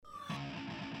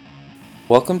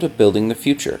Welcome to Building the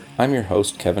Future. I'm your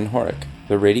host, Kevin Horick.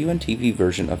 The radio and TV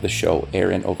version of the show air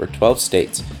in over 12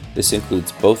 states. This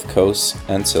includes both coasts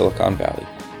and Silicon Valley.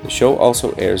 The show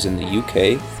also airs in the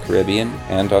UK, Caribbean,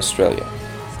 and Australia.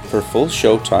 For full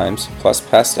show times, plus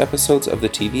past episodes of the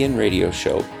TV and radio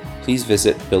show, please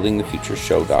visit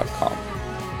buildingthefutureshow.com.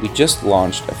 We just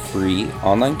launched a free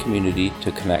online community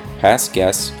to connect past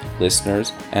guests,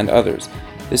 listeners, and others.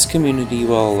 This community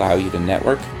will allow you to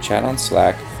network, chat on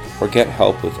Slack, or get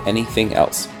help with anything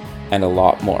else, and a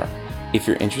lot more. If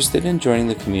you're interested in joining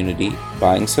the community,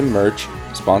 buying some merch,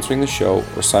 sponsoring the show,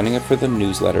 or signing up for the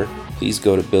newsletter, please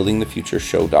go to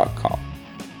buildingthefutureshow.com.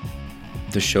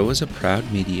 The show is a proud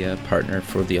media partner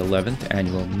for the 11th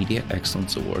Annual Media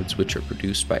Excellence Awards, which are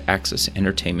produced by Access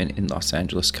Entertainment in Los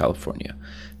Angeles, California.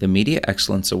 The Media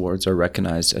Excellence Awards are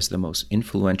recognized as the most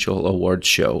influential awards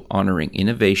show honoring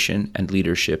innovation and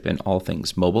leadership in all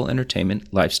things mobile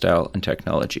entertainment, lifestyle, and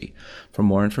technology. For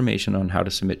more information on how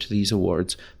to submit to these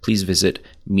awards, please visit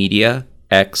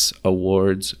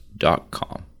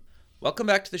mediaxawards.com. Welcome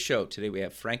back to the show. Today we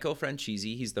have Franco Francese.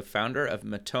 He's the founder of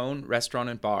Matone Restaurant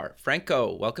and Bar.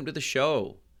 Franco, welcome to the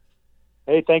show.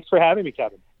 Hey, thanks for having me,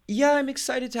 Kevin. Yeah, I'm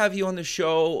excited to have you on the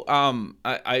show.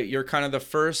 You're kind of the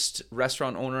first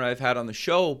restaurant owner I've had on the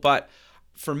show, but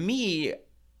for me,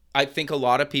 I think a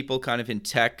lot of people kind of in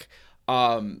tech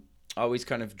always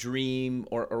kind of dream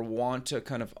or want to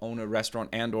kind of own a restaurant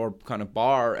and or kind of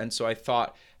bar. And so I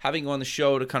thought having you on the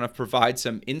show to kind of provide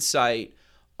some insight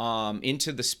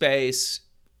into the space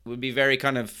would be very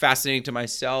kind of fascinating to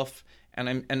myself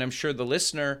and I'm sure the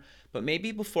listener. But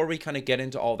maybe before we kind of get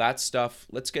into all that stuff,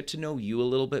 let's get to know you a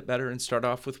little bit better and start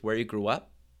off with where you grew up.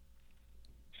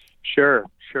 Sure.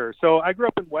 So I grew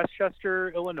up in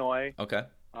Westchester, Illinois, Okay.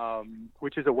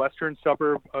 Which is a western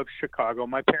suburb of Chicago.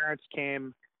 My parents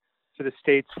came to the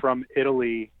States from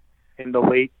Italy in the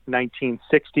late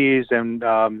 1960s, and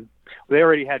they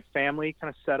already had family kind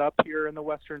of set up here in the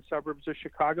western suburbs of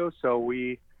Chicago. So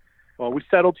we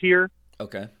settled here.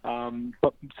 Okay.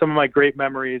 But some of my great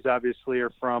memories, obviously,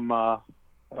 are from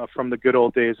the good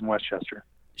old days in Westchester.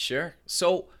 Sure.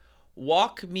 So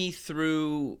walk me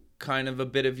through kind of a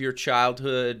bit of your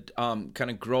childhood, kind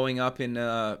of growing up in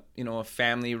a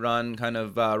family-run kind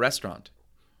of restaurant.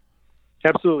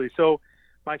 Absolutely. So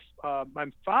my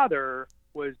father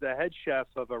was the head chef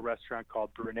of a restaurant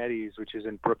called Brunetti's, which is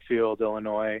in Brookfield,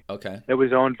 Illinois. Okay. It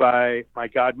was owned by my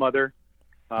godmother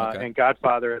Okay. and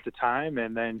godfather at the time.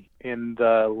 And then in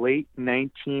the late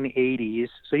 1980s,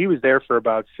 so he was there for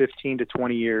about 15 to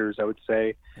 20 years, I would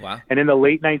say. Wow. And in the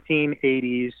late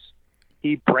 1980s,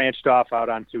 he branched off out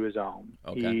onto his own.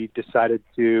 Okay. He decided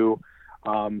to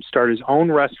start his own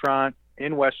restaurant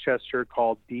in Westchester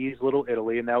called Dee's Little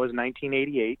Italy, and that was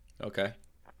 1988. Okay.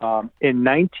 In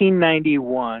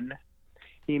 1991,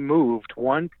 he moved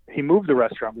the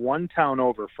restaurant one town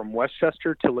over from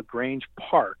Westchester to LaGrange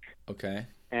Park. Okay.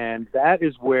 And that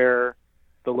is where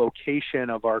the location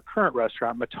of our current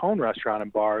restaurant, Matone Restaurant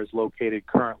and Bar, is located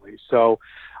currently. So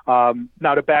now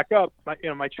to back up,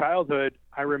 my childhood,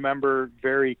 I remember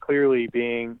very clearly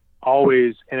being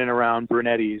always in and around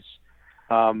Brunetti's.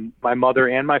 My mother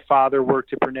and my father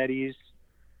worked at Brunetti's.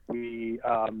 We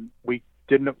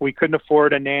couldn't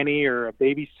afford a nanny or a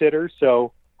babysitter,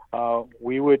 so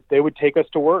they would take us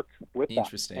to work with them.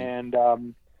 Interesting. And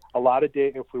a lot of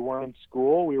days, if we weren't in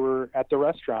school, we were at the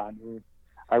restaurant. And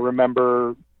I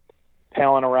remember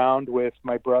palling around with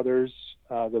my brothers.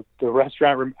 The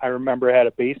restaurant, I remember, had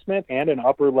a basement and an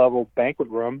upper level banquet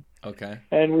room. Okay.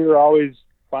 And we were always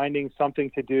finding something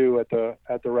to do at the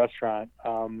restaurant.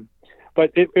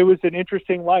 But it was an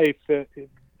interesting life. The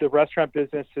restaurant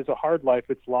business is a hard life.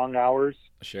 It's long hours.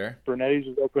 Sure. Brunetti's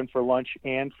was open for lunch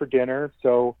and for dinner.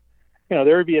 So,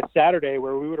 there would be a Saturday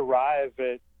where we would arrive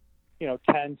at,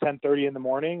 10:30 in the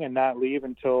morning and not leave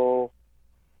until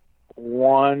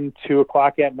 1, 2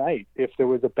 o'clock at night. If there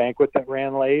was a banquet that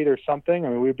ran late or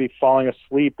something, we'd be falling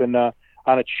asleep on a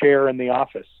chair in the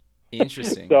office.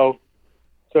 Interesting. So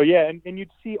yeah, and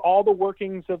you'd see all the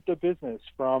workings of the business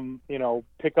from,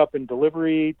 pickup and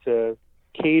delivery to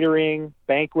catering,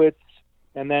 banquets,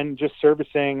 and then just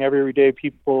servicing everyday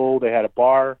people. They had a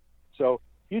bar. So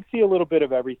you'd see a little bit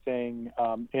of everything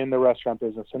in the restaurant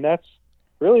business. And that's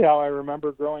really how I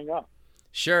remember growing up.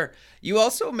 Sure. You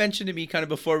also mentioned to me kind of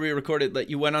before we recorded that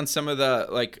you went on some of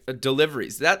the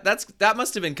deliveries. That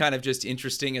must have been kind of just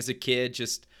interesting as a kid,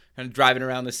 just kind of driving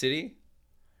around the city.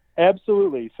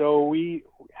 Absolutely. So it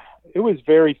was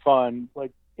very fun.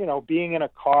 Being in a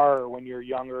car when you're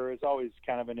younger is always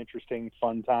kind of an interesting,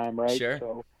 fun time, right? Sure.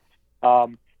 So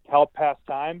to help pass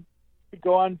time, we'd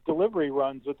go on delivery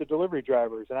runs with the delivery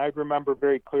drivers. And I remember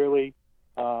very clearly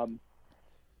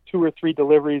 2 or 3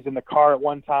 deliveries in the car at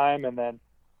one time, and then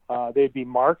they'd be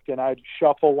marked, and I'd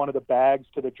shuffle one of the bags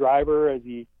to the driver as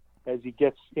he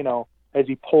gets, as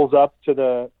he pulls up to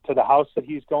the house that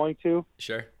he's going to.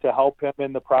 Sure. To help him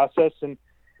in the process, and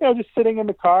just sitting in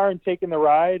the car and taking the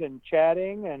ride and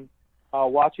chatting and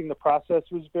watching the process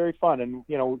was very fun. And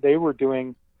they were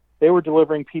delivering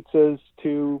pizzas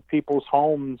to people's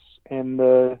homes in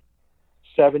the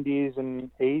 70s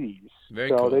and 80s. Very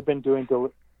so cool.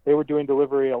 They were doing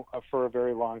delivery for a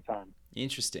very long time.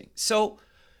 Interesting. So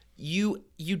you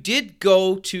did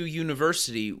go to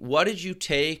university. What did you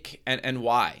take and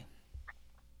why?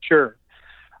 Sure.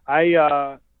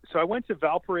 I went to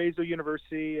Valparaiso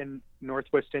University in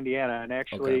Northwest Indiana, and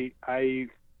actually I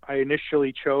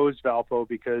initially chose Valpo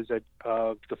because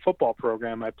of the football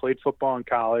program. I played football in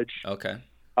college. Okay.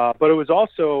 But it was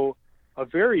also a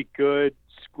very good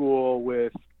school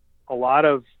with a lot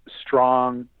of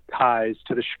strong ties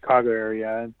to the Chicago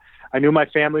area. And I knew my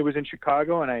family was in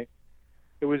Chicago, and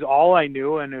it was all I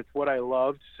knew, and it's what I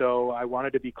loved. So I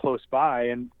wanted to be close by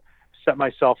and set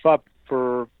myself up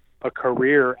for a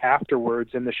career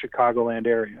afterwards in the Chicagoland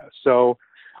area. So,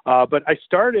 but I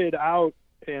started out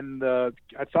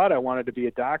I thought I wanted to be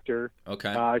a doctor. Okay.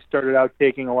 I started out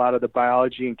taking a lot of the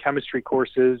biology and chemistry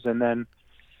courses. And then,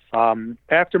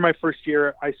 after my first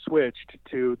year, I switched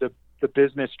to the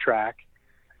business track.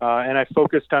 And I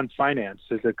focused on finance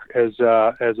as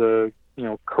a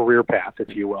career path,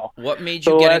 if you will. What made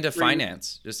you get into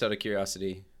finance? Just out of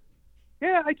curiosity.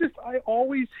 Yeah, I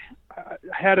always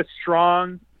had a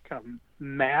strong kind of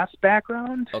math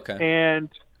background. Okay. And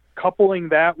coupling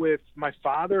that with my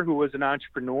father, who was an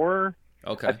entrepreneur,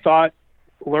 okay, I thought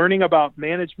learning about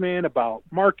management, about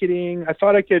marketing, I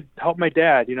thought I could help my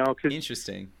dad, because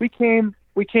interesting. We came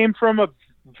from a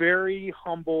very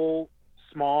humble,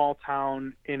 small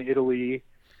town in Italy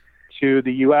to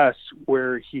the U.S.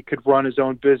 where he could run his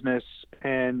own business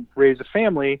and raise a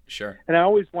family. Sure. And I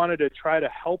always wanted to try to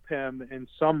help him in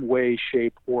some way,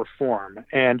 shape, or form.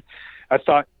 And I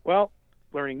thought, well,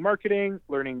 learning marketing,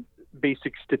 learning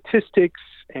basic statistics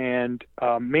and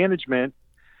management,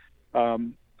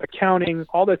 accounting,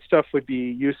 all that stuff would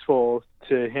be useful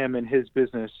to him and his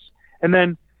business. And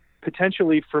then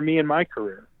potentially for me in my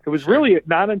career. It was really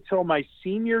not until my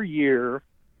senior year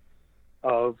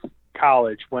of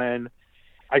college when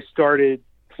I started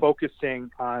focusing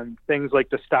on things like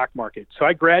the stock market. So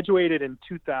I graduated in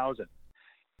 2000.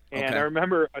 And I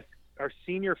remember our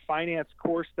senior finance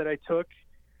course that I took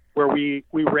where we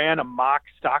ran a mock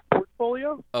stock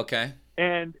portfolio. Okay.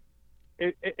 And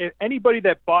anybody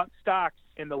that bought stocks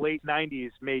in the late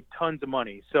 90s made tons of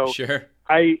money. So sure.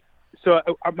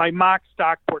 My mock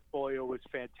stock portfolio was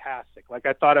fantastic. Like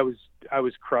I thought I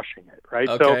was crushing it. Right.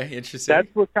 Okay. So interesting.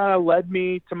 that's what kind of led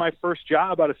me to my first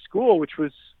job out of school, which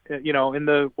was, in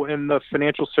the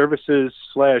financial services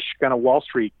 / kind of Wall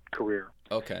Street career.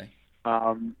 Okay.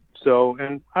 And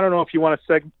I don't know if you want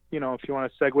to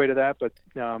segue to that, but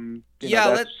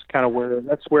that's kind of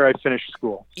that's where I finished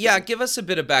school. So. Yeah, give us a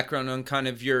bit of background on kind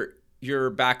of your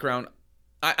background.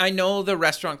 I know the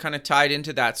restaurant kind of tied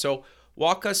into that, so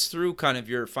walk us through kind of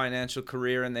your financial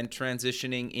career and then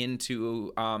transitioning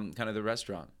into kind of the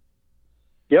restaurant.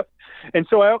 Yep. And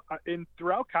so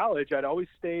throughout college, I'd always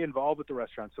stay involved with the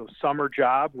restaurant. So summer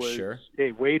job was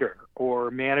a waiter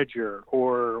or manager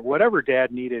or whatever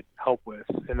Dad needed help with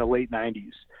in the late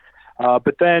 90s.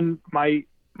 But then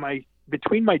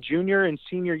between my junior and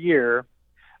senior year,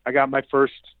 I got my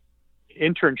first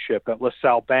internship at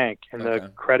LaSalle Bank in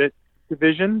the credit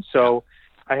division. So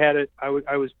I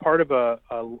was part of a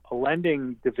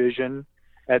lending division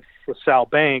at LaSalle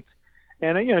Bank.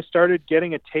 And I started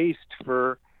getting a taste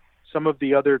for some of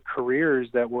the other careers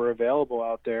that were available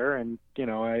out there. And,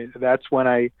 that's when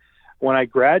I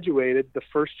graduated, the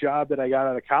first job that I got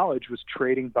out of college was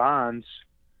trading bonds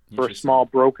for a small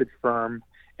brokerage firm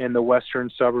in the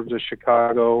western suburbs of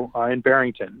Chicago, in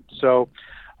Barrington. So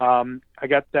I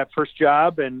got that first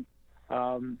job, and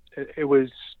it was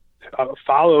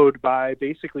followed by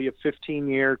basically a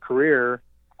 15-year career,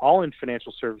 all in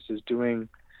financial services, doing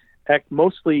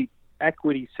mostly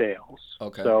equity sales.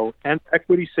 Okay. So, and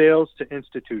equity sales to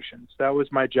institutions. That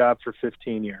was my job for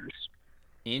 15 years.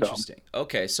 Interesting. So.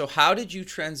 Okay. So how did you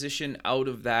transition out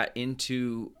of that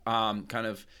into kind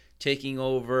of taking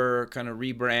over, kind of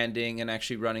rebranding and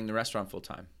actually running the restaurant full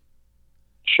time?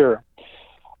 Sure.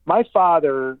 My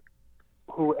father,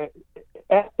 who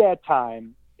at that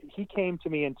time, he came to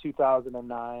me in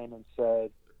 2009 and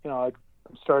said, I'm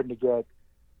starting to get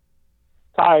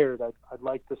tired. I'd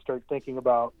like to start thinking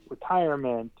about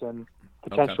retirement and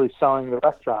potentially selling the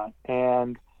restaurant.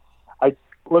 And I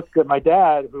looked at my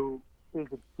dad, who he's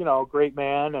a great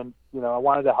man, and I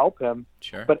wanted to help him.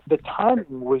 Sure. But the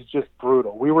timing was just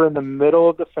brutal. We were in the middle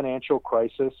of the financial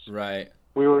crisis. Right.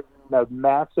 We were in a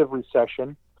massive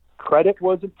recession. Credit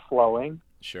wasn't flowing.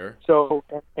 Sure. So,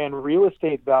 and real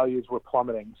estate values were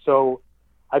plummeting. So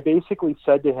I basically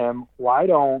said to him, why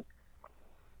don't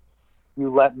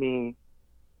you let me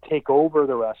take over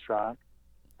the restaurant?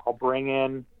 I'll bring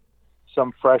in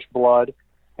some fresh blood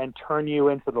and turn you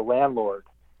into the landlord.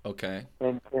 Okay.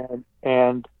 And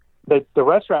the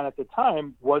restaurant at the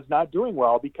time was not doing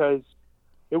well because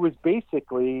it was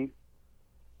basically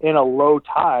in a low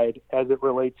tide as it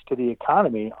relates to the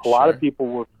economy. A lot of people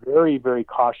were very, very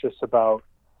cautious about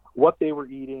what they were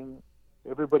eating.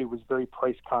 Everybody was very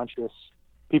price conscious.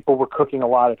 People were cooking a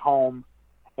lot at home,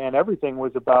 and everything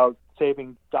was about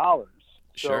saving dollars.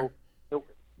 Sure. So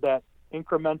that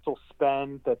incremental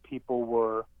spend that people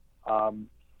were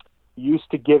used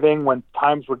to giving when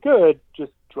times were good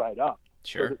just dried up.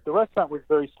 Sure. So the restaurant was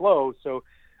very slow. So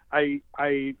I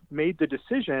made the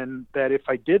decision that if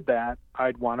I did that,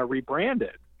 I'd want to rebrand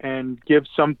it and give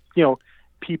some,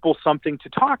 people something to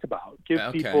talk about. Give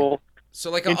people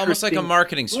almost like a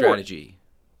marketing strategy.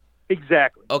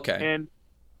 Exactly. Okay. And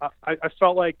I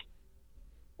felt like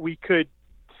we could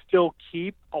still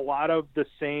keep a lot of the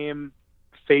same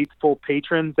faithful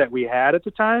patrons that we had at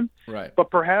the time, right?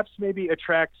 But perhaps maybe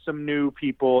attract some new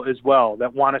people as well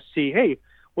that want to see, hey,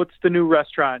 what's the new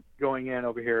restaurant going in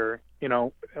over here?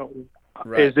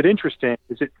 Right. Is it interesting?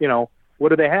 Is it, what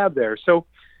do they have there? So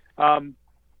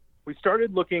we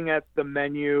started looking at the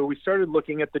menu. We started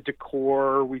looking at the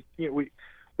decor. We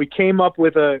came up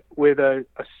with a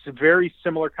very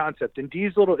similar concept. And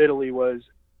Dee's Little Italy was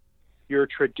your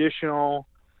traditional,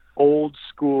 old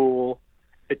school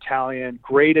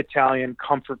great Italian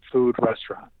comfort food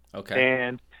restaurant. Okay.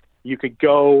 And you could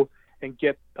go and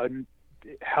get a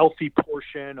healthy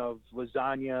portion of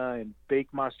lasagna and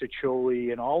baked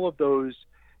mostaccioli and all of those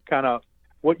kind of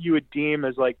what you would deem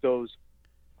as like those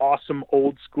awesome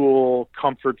old school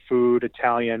comfort food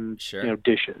Italian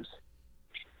dishes.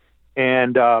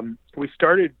 And we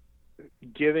started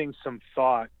giving some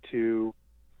thought to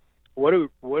what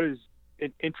is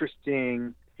an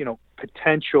interesting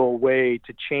potential way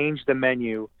to change the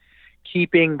menu,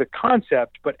 keeping the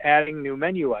concept but adding new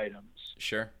menu items.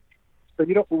 Sure. So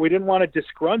we didn't want to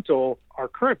disgruntle our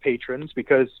current patrons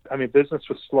because business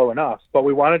was slow enough, but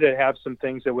we wanted to have some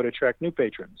things that would attract new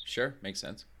patrons. Sure, makes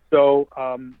sense. So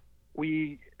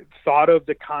we thought of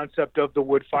the concept of the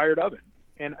wood-fired oven,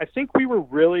 and I think we were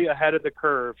really ahead of the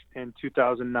curve in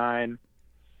 2009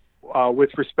 with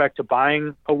respect to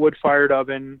buying a wood-fired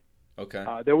oven. Okay.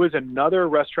 There was another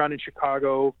restaurant in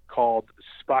Chicago called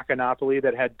Spaccanapoli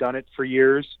that had done it for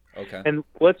years. Okay. And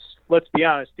let's be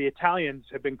honest, the Italians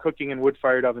have been cooking in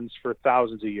wood-fired ovens for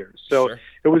thousands of years. So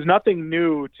It was nothing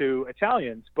new to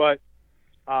Italians. But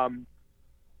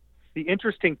the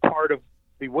interesting part of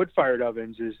the wood-fired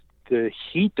ovens is the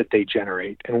heat that they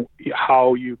generate and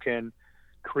how you can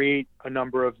create a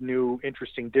number of new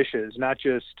interesting dishes, not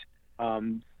just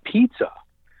pizza,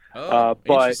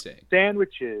 but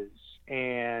sandwiches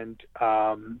and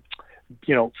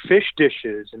fish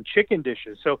dishes and chicken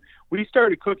dishes. So we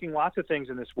started cooking lots of things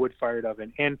in this wood-fired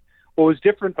oven. And what was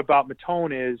different about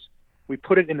Matone is we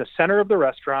put it in the center of the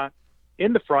restaurant,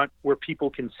 in the front, where people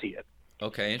can see it.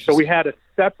 Okay, interesting. So we had a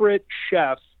separate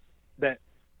chef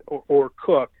or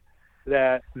cook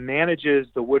that manages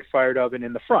the wood-fired oven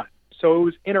in the front. So it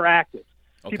was interactive.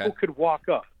 Okay. People could walk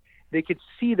up. They could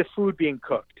see the food being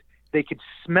cooked. They could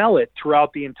smell it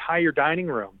throughout the entire dining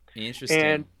room. Interesting.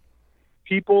 And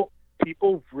people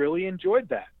really enjoyed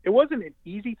that. It wasn't an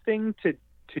easy thing to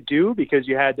do because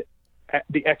you had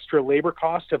the extra labor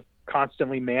cost of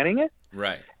constantly manning it.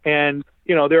 Right. And,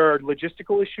 there are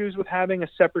logistical issues with having a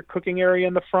separate cooking area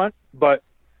in the front. But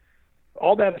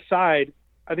all that aside,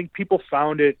 I think people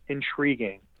found it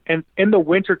intriguing. And in the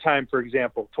wintertime, for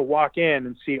example, to walk in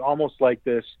and see almost like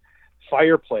this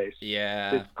fireplace,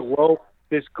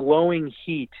 this glowing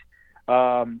heat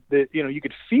that you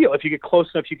could feel. If you get close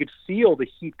enough, you could feel the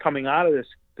heat coming out of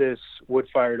this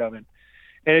wood-fired oven,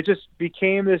 and it just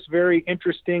became this very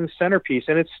interesting centerpiece.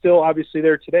 And it's still obviously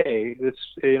there today.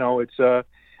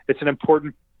 It's an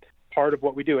important part of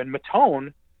what we do. And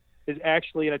Matone is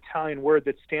actually an Italian word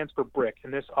that stands for brick,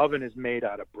 and this oven is made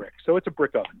out of brick. So it's a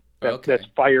brick oven that's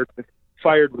fired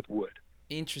with wood.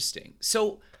 Interesting.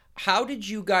 So how did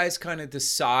you guys kind of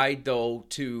decide, though,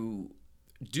 to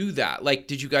do that? Like,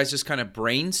 did you guys just kind of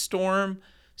brainstorm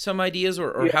some ideas,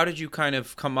 or how did you kind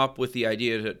of come up with the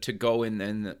idea to go in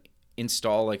and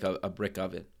install like a brick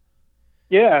oven?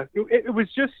 Yeah, it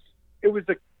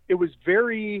was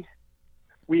very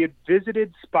we had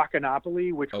visited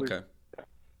Spaccanapoli, which was Okay.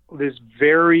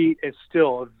 it's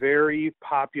still a very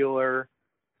popular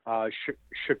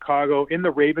Chicago, in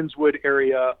the Ravenswood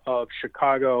area of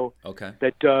Chicago, Okay.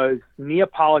 that does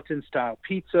Neapolitan style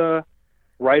pizza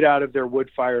right out of their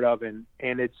wood-fired oven,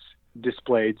 and it's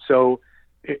displayed. So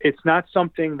it's not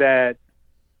something that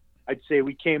I'd say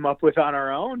we came up with on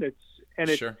our own.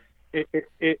 Sure.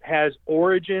 It has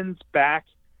origins back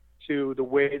to the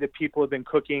way that people have been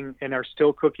cooking and are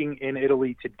still cooking in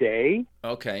Italy today.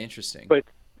 Okay, interesting. But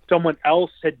someone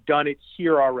else had done it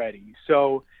here already.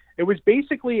 So it was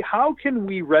basically, how can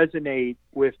we resonate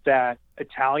with that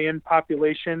Italian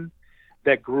population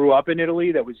that grew up in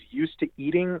Italy, that was used to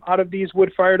eating out of these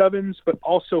wood-fired ovens, but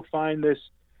also find this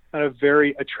kind of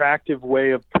very attractive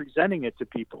way of presenting it to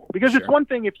people? Because Sure. it's one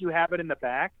thing if you have it in the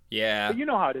back, Yeah. but you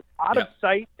know how it is. Out of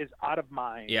sight is out of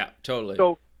mind. Yeah, totally.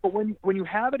 So, but when you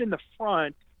have it in the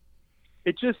front,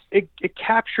 it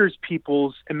captures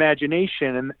people's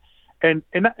imagination, and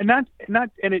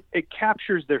it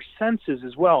captures their senses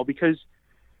as well, because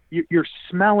you're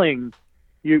smelling,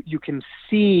 you can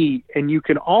see, and you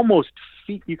can almost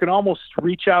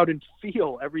reach out and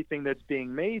feel everything that's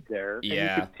being made there.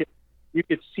 Yeah. And you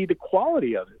could see the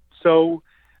quality of it. So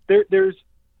there's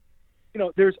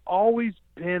always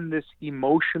been this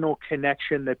emotional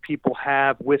connection that people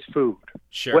have with food.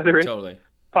 Sure. Whether it's totally.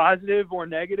 positive or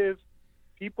negative,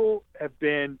 people have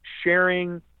been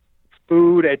sharing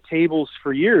food at tables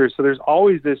for years. So there's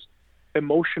always this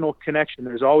emotional connection.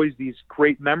 There's always these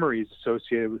great memories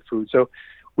associated with food. So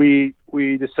we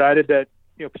decided that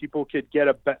people could get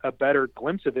a better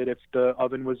glimpse of it if the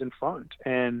oven was in front,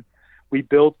 and we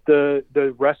built the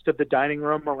rest of the dining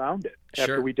room around it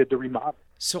after we did the remodel.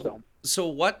 So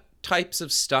what types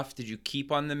of stuff did you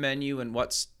keep on the menu, and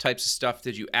what types of stuff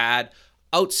did you add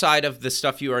outside of the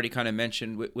stuff you already kind of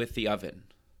mentioned with the oven?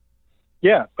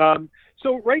 Yeah.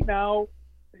 So right now,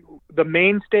 the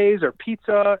mainstays are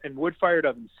pizza and wood-fired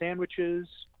oven sandwiches.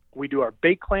 We do our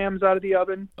baked clams out of the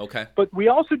oven. Okay. But we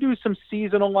also do some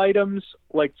seasonal items.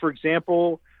 Like, for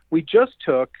example, we just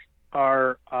took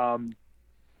our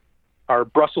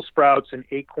Brussels sprouts and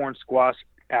acorn squash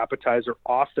appetizer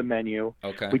off the menu.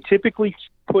 Okay. We typically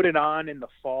put it on in the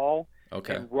fall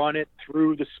Okay. and run it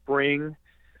through the spring.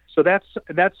 So that's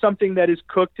something that is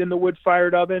cooked in the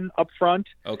wood-fired oven up front.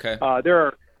 Okay. There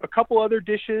are a couple other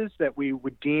dishes that we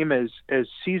would deem as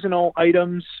seasonal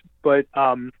items, but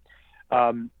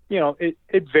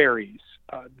it varies.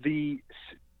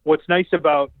 What's nice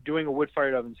about doing a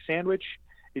wood-fired oven sandwich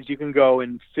is you can go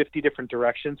in 50 different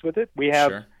directions with it. We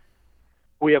have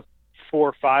 4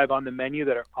 or 5 on the menu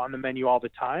that are on the menu all the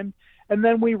time, and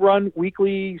then we run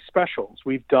weekly specials.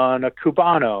 We've done a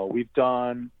Cubano, we've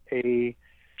done a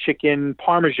chicken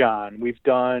Parmesan, we've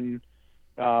done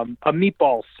a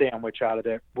meatball sandwich out of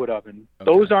the wood oven.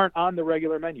 Okay. Those aren't on the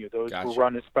regular menu. Those Gotcha. will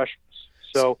run as specials.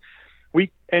 So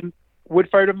and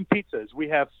wood-fired oven pizzas, we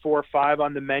have 4 or 5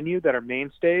 on the menu that are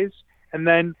mainstays, and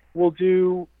then we'll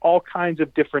do all kinds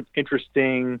of different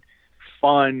interesting,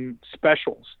 fun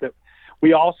specials. That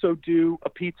we also do a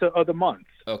pizza of the month.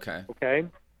 Okay. Okay.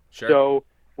 Sure. So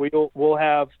we'll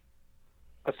have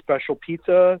a special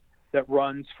pizza that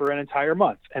runs for an entire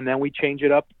month, and then we change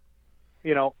it up,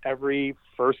 every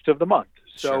first of the month.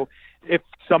 So if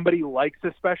somebody likes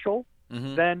a special,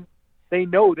 then they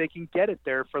know they can get it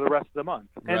there for the rest of the month.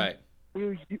 And right.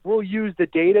 We'll use the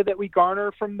data that we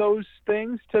garner from those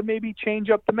things to maybe change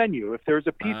up the menu. If there's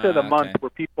a pizza of the month where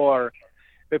people are,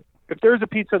 if there's a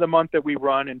pizza of the month that we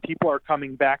run and people are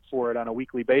coming back for it on a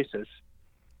weekly basis,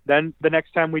 then the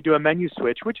next time we do a menu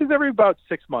switch, which is every about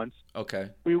 6 months, okay,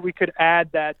 we could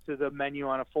add that to the menu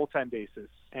on a full-time basis.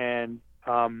 And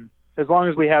as long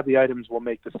as we have the items, we'll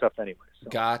make the stuff anyway. So.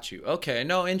 Got you. Okay.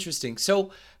 No, interesting.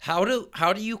 So how do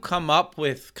you come up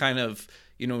with kind of,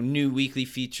 new weekly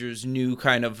features, new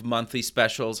kind of monthly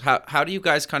specials? How do you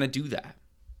guys kind of do that?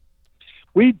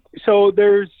 So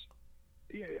there's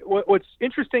what's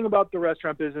interesting about the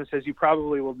restaurant business, as you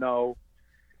probably will know,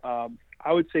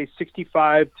 I would say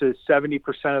 65 to 70%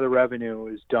 of the revenue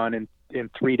is done in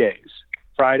 3 days: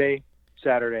 Friday,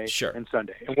 Saturday, and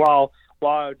Sunday. And while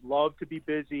I'd love to be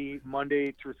busy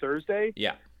Monday through Thursday,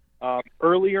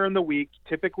 earlier in the week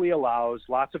typically allows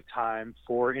lots of time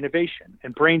for innovation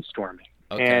and brainstorming.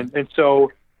 Okay. And so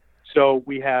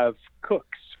we have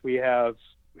cooks, we have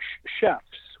chefs,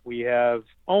 we have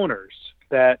owners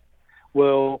that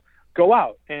will go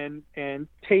out and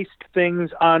taste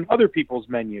things on other people's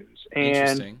menus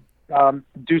and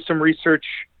do some research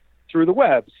through the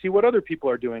web, see what other people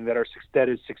are doing that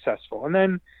is successful. And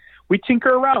then we tinker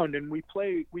around and we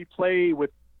play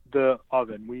with the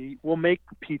oven. We'll make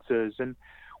pizzas, and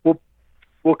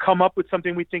we'll come up with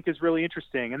something we think is really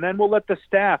interesting, and then we'll let the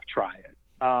staff try it.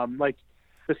 Like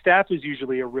the staff is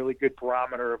usually a really good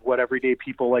barometer of what everyday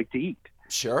people like to eat.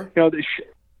 Sure. You know, the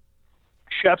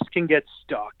chefs can get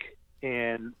stuck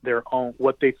in their own,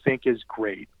 what they think is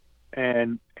great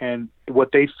and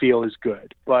what they feel is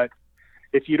good. But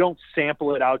if you don't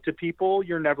sample it out to people,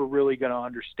 you're never really going to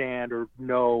understand or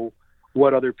know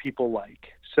what other people like.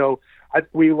 So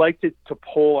we like to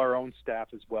poll our own staff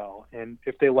as well. And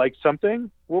if they like something,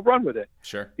 we'll run with it.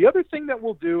 Sure. The other thing that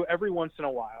we'll do every once in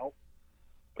a while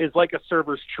is like a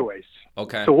server's choice.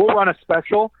 Okay. So we'll run a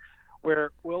special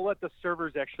where we'll let the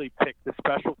servers actually pick the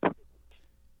special.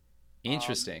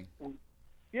 Interesting.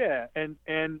 Yeah.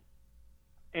 And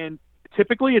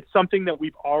typically it's something that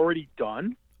we've already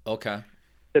done. Okay.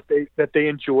 That they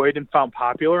enjoyed and found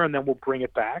popular, and then we'll bring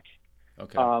it back.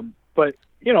 Okay. But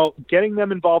you know, getting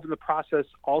them involved in the process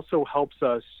also helps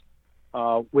us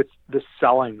with the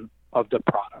selling of the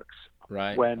products.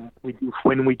 Right. When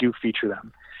we do feature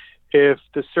them, if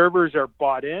the servers are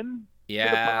bought in to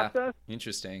the process,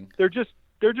 interesting. They're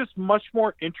just much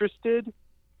more interested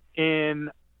in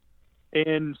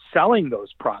selling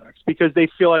those products because they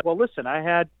feel like, well, listen, I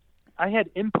had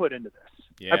input into this.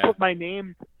 Yeah. I put my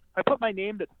name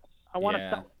to this. I want to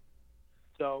sell it.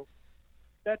 So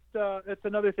that's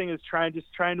another thing is trying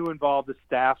to involve the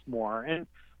staff more, and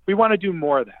we want to do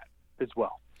more of that as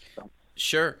well. So.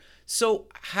 Sure. So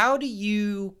how do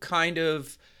you kind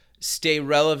of stay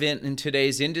relevant in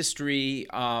today's industry?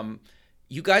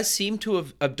 You guys seem to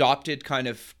have adopted kind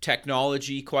of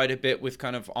technology quite a bit with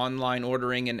kind of online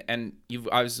ordering, and you've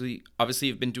obviously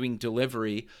have been doing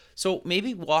delivery. So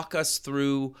maybe walk us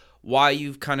through why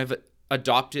you've kind of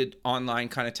adopted online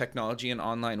kind of technology and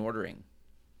online ordering.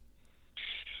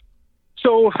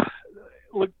 So,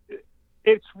 look,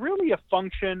 it's really a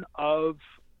function of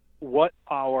what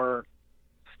our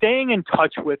staying in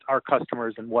touch with our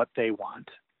customers and what they want,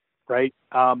 right?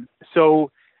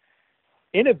 So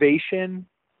innovation,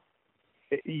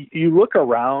 you look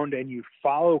around and you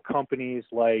follow companies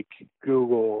like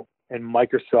Google and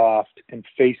Microsoft and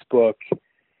Facebook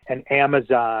and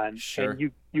Amazon, sure.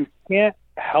 and you can't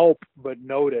help but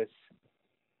notice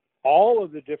all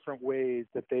of the different ways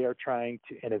that they are trying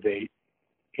to innovate.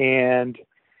 And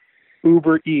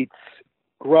Uber Eats,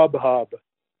 Grubhub,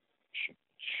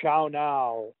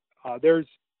 ChowNow, there's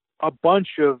a bunch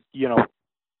of, the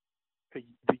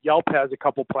Yelp has a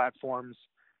couple platforms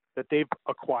that they've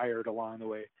acquired along the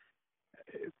way.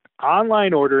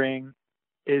 Online ordering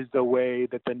is the way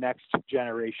that the next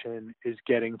generation is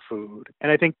getting food.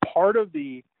 And I think part of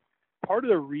the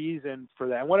reason for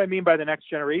that, and what I mean by the next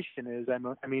generation is,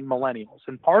 I mean millennials.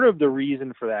 And part of the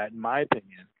reason for that, in my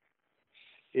opinion,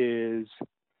 is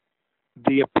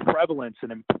the prevalence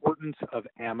and importance of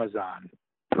Amazon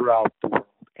throughout the world.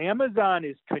 Amazon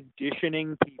is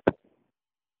conditioning people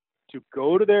to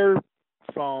go to their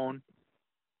phone,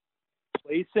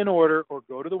 place an order, or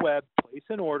go to the web, place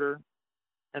an order,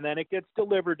 and then it gets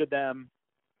delivered to them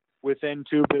within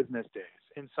 2 business days.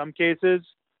 In some cases,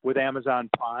 with Amazon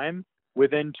Prime,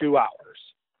 within 2 hours.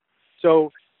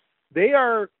 So they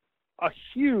are a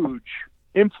huge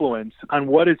influence on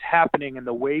what is happening and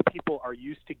the way people are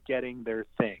used to getting their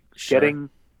things. Sure. Getting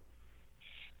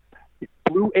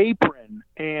Blue Apron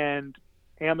and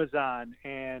Amazon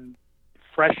and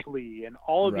Freshly and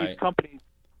all of these companies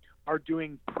are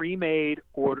doing pre-made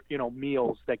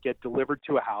meals that get delivered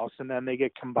to a house, and then they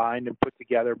get combined and put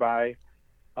together by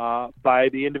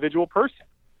the individual person.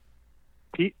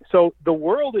 So the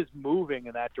world is moving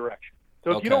in that direction.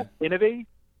 So if you don't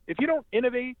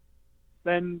innovate,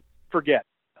 then forget.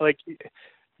 Like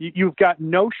you've got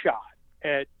no shot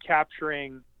at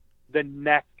capturing the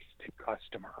next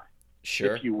customer,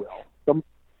 sure, if you will.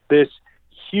 This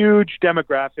huge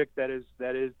demographic that is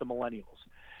the millennials.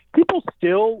 People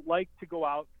still like to go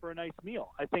out for a nice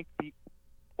meal. I think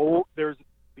there's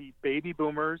the baby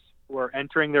boomers who are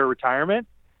entering their retirement.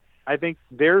 I think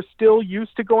they're still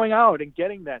used to going out and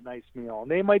getting that nice meal.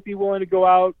 And they might be willing to go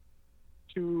out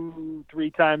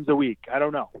 2-3 times a week. I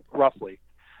don't know, roughly.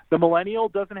 The millennial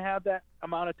doesn't have that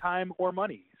amount of time or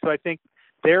money. So I think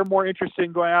they're more interested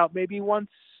in going out maybe once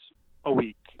a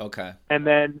week. Okay. And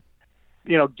then,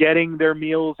 getting their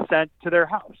meals sent to their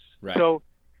house. Right. So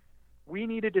we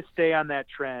needed to stay on that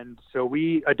trend. So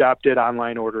we adopted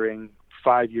online ordering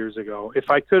 5 years ago. If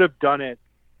I could have done it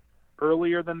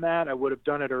earlier than that, I would have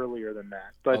done it earlier than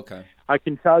that. But okay. I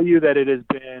can tell you that it has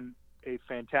been a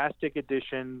fantastic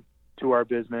addition to our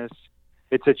business.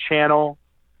 It's a channel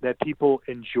that people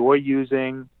enjoy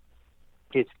using.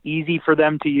 It's easy for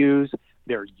them to use.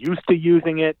 They're used to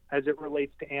using it as it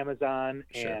relates to Amazon.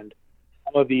 Sure. And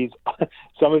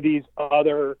some of these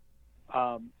other,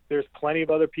 there's plenty of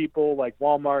other people like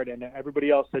Walmart and everybody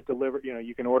else that deliver,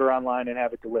 you can order online and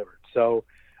have it delivered. So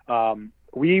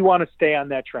we want to stay on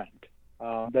that trend.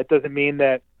 That doesn't mean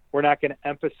that we're not going to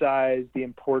emphasize the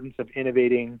importance of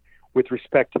innovating with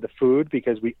respect to the food,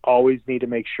 because we always need to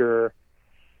make sure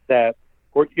that,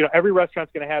 every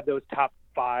restaurant's going to have those top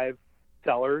 5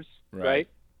 sellers, right?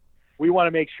 We want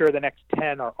to make sure the next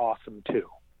 10 are awesome too.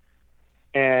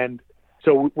 And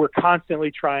so we're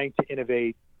constantly trying to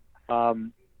innovate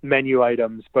menu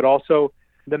items, but also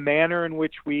the manner in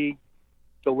which we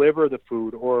deliver the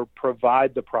food or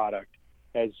provide the product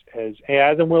has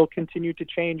and will continue to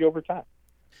change over time.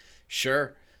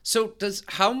 Sure. So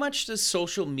how much does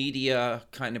social media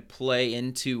kind of play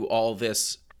into all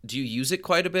this? Do you use it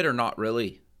quite a bit or not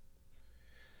really?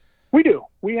 We do.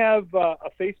 We have a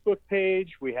Facebook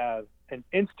page. We have an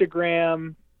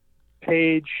Instagram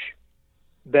page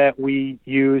that we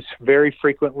use very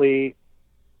frequently.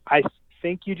 I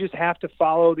think you just have to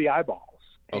follow the eyeballs.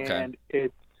 Okay. And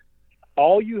it's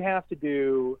all you have to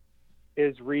do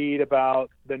is read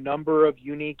about the number of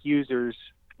unique users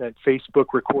that Facebook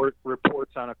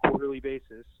reports on a quarterly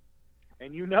basis.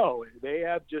 And they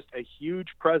have just a huge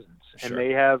presence. Sure. And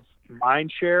they have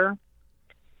mind share.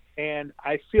 And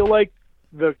I feel like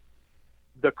the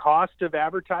cost of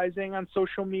advertising on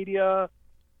social media,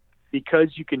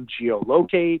 because you can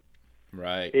geolocate,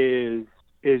 right, is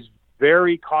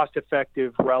very cost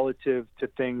effective relative to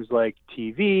things like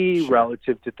TV, sure,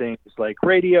 relative to things like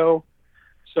radio.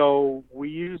 So we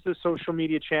use the social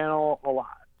media channel a lot.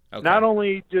 Okay. Not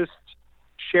only just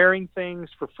sharing things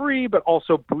for free, but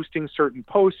also boosting certain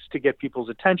posts to get people's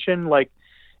attention. Like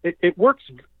it works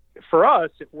for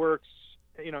us. It works,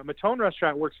 Matone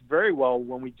Restaurant works very well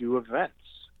when we do events.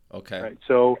 Okay. Right.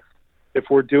 So if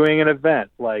we're doing an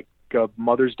event like a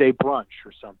Mother's Day brunch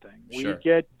or something, sure, we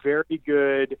get very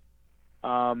good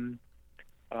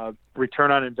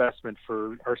return on investment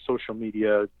for our social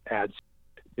media ads,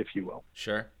 if you will.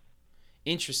 Sure.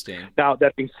 Interesting. Now,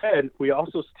 that being said, we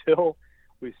also still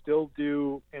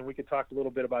do, and we could talk a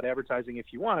little bit about advertising if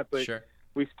you want, but sure,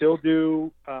 we still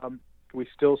do, we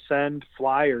still send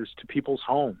flyers to people's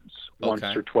homes once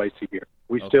or twice a year.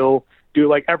 We still do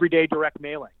like everyday direct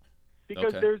mailing,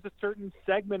 because there's a certain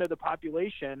segment of the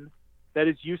population that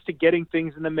is used to getting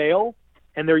things in the mail,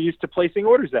 and they're used to placing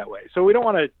orders that way. So we don't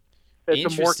want to.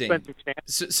 It's a more expensive channel.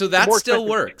 So that still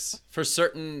works for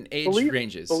certain age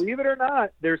ranges. Believe it or not,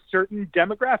 there's certain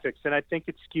demographics, and I think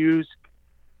it skews.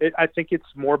 I think it's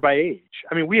more by age.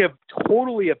 I mean, we have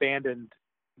totally abandoned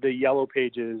the Yellow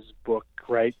Pages book,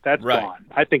 right? That's gone.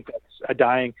 I think that's a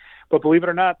dying. But believe it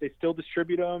or not, they still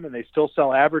distribute them, and they still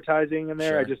sell advertising in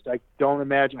there. Sure.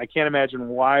 I can't imagine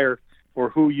why or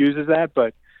who uses that,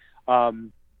 but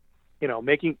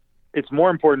it's more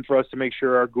important for us to make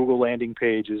sure our Google landing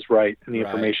page is right and the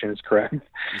information is correct,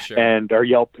 sure, and our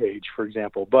Yelp page, for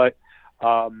example. But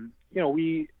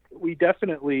we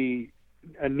definitely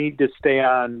need to stay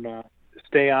on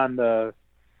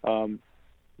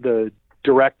the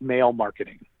direct mail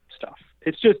marketing stuff.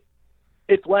 It's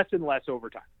less and less over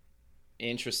time.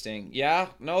 Interesting. Yeah.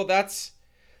 No,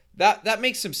 that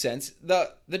makes some sense.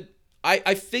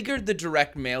 I figured the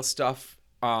direct mail stuff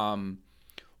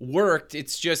worked.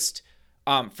 It's just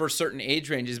for certain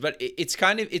age ranges, but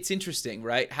it's interesting,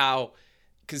 right? How,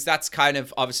 because that's kind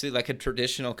of obviously like a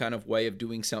traditional kind of way of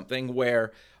doing something,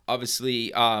 where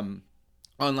obviously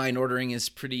online ordering is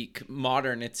pretty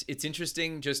modern. It's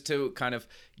interesting just to kind of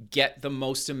get the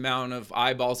most amount of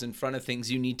eyeballs in front of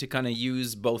things. You need to kind of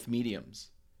use both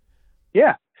mediums.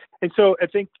 Yeah. And so I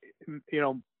think,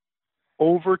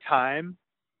 over time,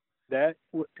 and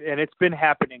it's been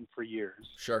happening for years.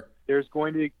 Sure. There's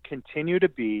going to continue to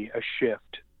be a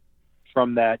shift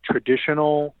from that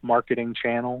traditional marketing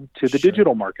channel to the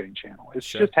digital marketing channel. It's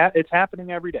just it's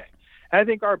happening every day. And I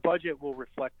think our budget will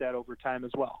reflect that over time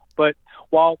as well. But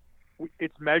while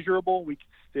it's measurable, we can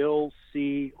still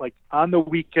see, like on the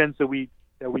weekends that we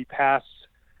pass,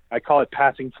 I call it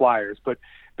passing flyers, but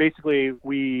basically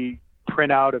we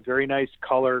print out a very nice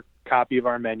color copy of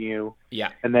our menu.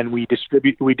 Yeah. And then we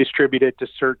distribute it to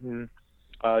certain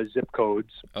zip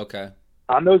codes. Okay.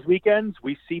 On those weekends,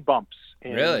 we see bumps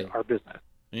in our business.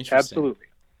 Interesting.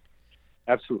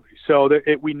 Absolutely. So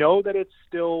we know that it's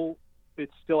still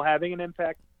having an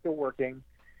impact, still working.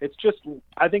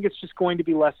 I think it's just going to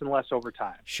be less and less over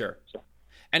time. Sure. So.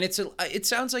 And it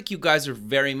sounds like you guys are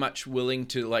very much willing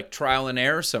to like trial and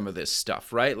error some of this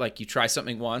stuff, right? Like you try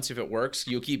something once, if it works,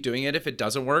 you'll keep doing it. If it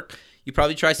doesn't work, you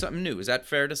probably try something new. Is that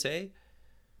fair to say?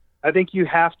 I think you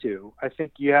have to. I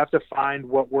think you have to find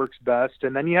what works best,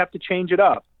 and then you have to change it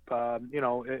up.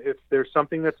 If there's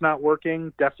something that's not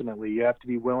working, definitely you have to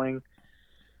be willing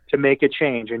to make a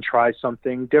change and try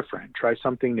something different, try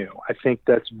something new. I think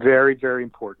that's very, very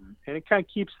important, and it kind of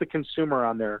keeps the consumer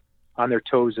on their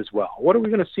toes as well. What are we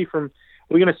going to see from?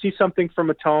 Are we going to see something from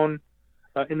Matone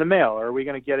in the mail, or are we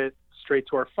going to get it straight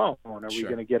to our phone? Are we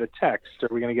going to get a text? Are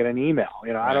we going to get an email?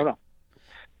 Right. I don't know.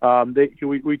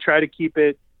 We try to keep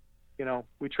it.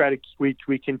 We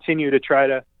continue to try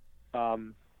to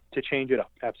change it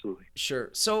up. Absolutely. Sure.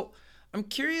 So I'm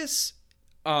curious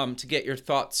to get your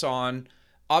thoughts on.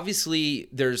 Obviously,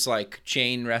 there's like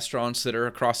chain restaurants that are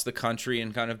across the country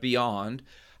and kind of beyond.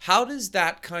 How does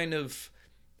that kind of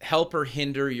help or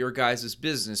hinder your guys'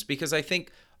 business? Because I think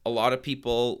a lot of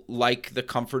people like the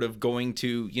comfort of going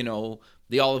to,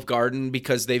 the Olive Garden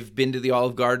because they've been to the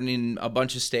Olive Garden in a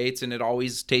bunch of states and it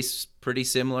always tastes pretty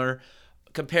similar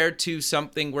compared to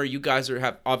something where you guys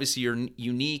obviously you're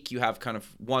unique. You have kind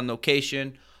of one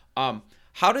location.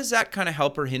 How does that kind of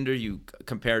help or hinder you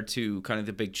compared to kind of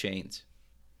the big chains?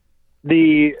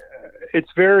 The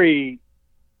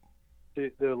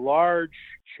large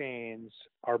chains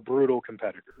are brutal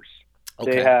competitors.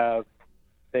 Okay.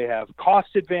 They have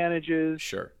cost advantages.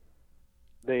 Sure.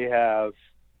 They have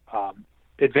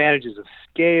advantages of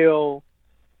scale.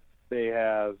 They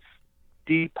have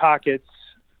deep pockets.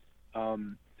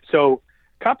 So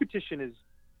competition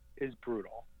is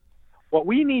brutal. What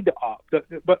we need to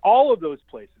but all of those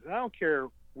places, and I don't care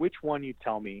which one you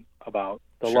tell me about,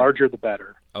 the Sure. larger the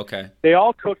better. Okay. They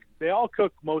all cook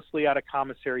mostly out of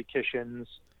commissary kitchens.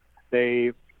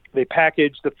 They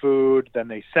package the food, then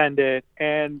they send it,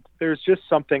 and there's just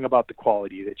something about the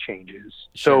quality that changes.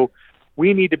 Sure. So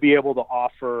we need to be able to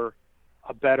offer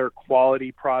a better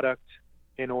quality product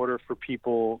in order for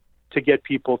get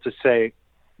people to say,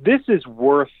 this is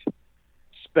worth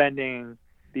spending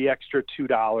the extra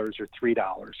 $2 or $3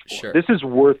 for. Sure. This is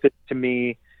worth it to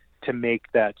me to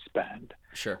make that spend.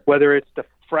 Sure. Whether it's the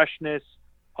freshness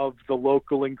of the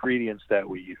local ingredients that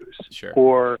we use, Sure.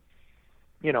 or,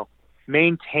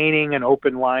 maintaining an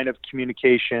open line of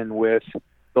communication with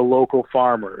the local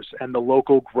farmers and the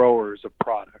local growers of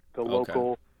product, the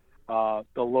local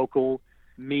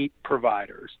meat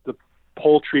providers, the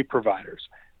poultry providers,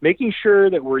 making sure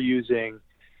that we're using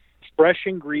fresh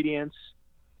ingredients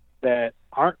that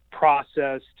aren't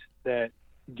processed, that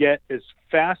get as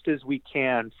fast as we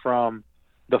can from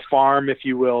the farm, if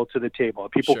you will, to the table.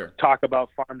 People Sure. talk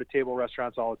about farm to table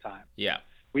restaurants all the time. Yeah.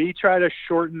 We try to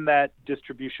shorten that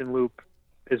distribution loop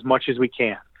as much as we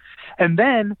can. And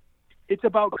then it's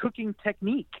about cooking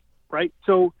technique, right?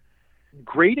 So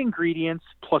great ingredients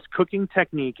plus cooking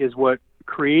technique is what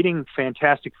creating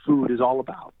fantastic food is all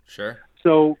about. Sure.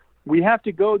 So we have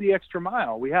to go the extra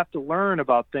mile. We have to learn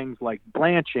about things like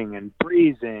blanching and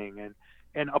braising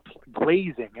and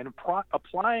glazing and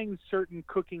applying certain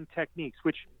cooking techniques,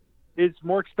 which is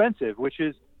more expensive, which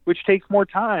takes more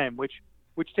time, which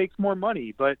takes more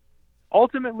money, but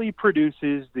ultimately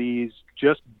produces these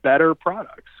just better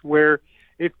products. Where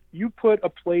if you put a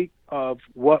plate of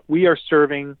what we are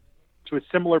serving to a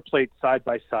similar plate side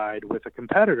by side with a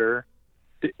competitor,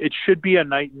 it should be a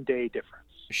night and day difference.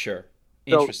 Sure.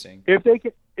 Interesting. So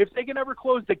if they can ever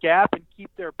close the gap and keep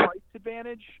their price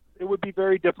advantage, it would be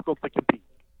very difficult to compete.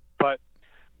 But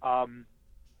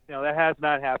that has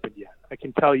not happened yet. I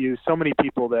can tell you so many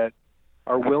people that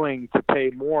are willing to pay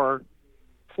more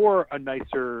for a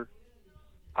nicer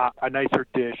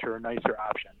dish or a nicer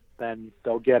option than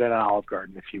they'll get at an Olive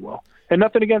Garden, if you will. And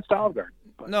nothing against Olive Garden.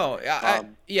 But, no,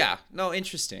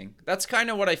 interesting. That's kind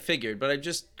of what I figured, but I'm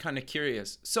just kind of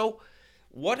curious. So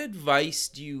what advice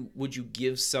would you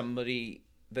give somebody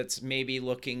that's maybe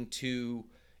looking to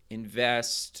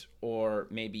invest or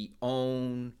maybe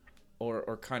own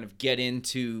or kind of get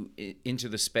into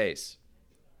the space?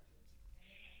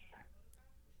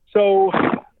 So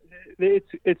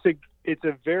it's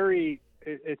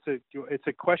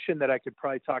a question that I could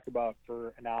probably talk about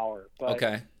for an hour. But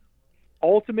okay.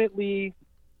 Ultimately,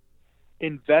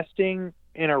 investing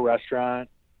in a restaurant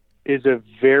is a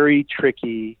very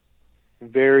tricky,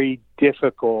 very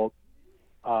difficult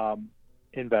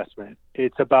investment.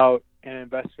 It's about an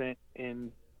investment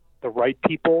in the right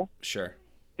people. Sure.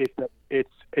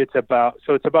 It's about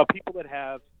people that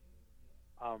have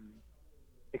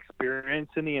experience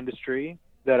in the industry,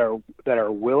 that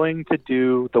are willing to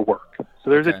do the work. So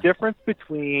there's a difference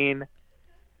between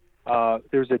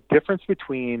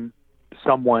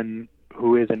someone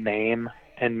who is a name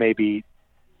and maybe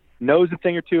knows a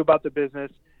thing or two about the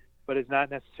business, but is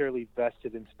not necessarily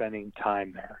vested in spending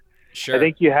time there. Sure. I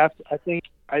think you have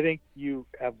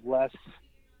less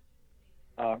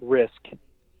risk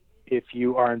if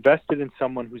you are invested in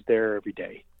someone who's there every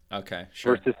day. Okay,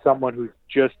 sure. versus someone who's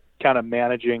just kind of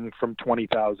managing from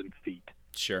 20,000 feet.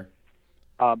 Sure.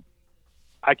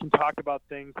 I can talk about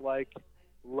things like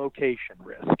location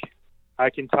risk. I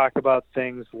can talk about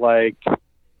things like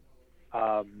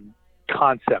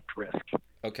concept risk.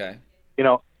 Okay. You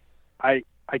know, I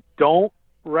don't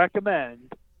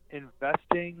recommend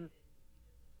investing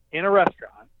in a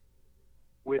restaurant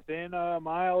within a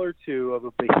mile or two of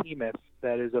a behemoth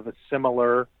that is of a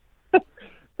similar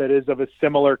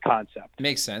concept.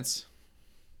 Makes sense.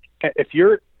 If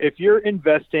you're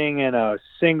investing in a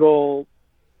single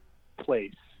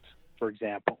place, for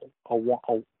example, a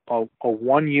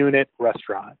one unit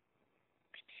restaurant,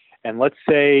 and let's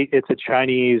say it's a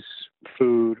Chinese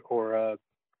food or a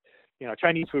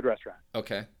Chinese food restaurant.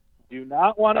 Okay. Do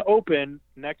not want to open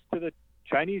next to the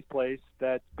Chinese place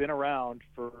that's been around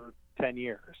for 10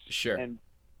 years. Sure. And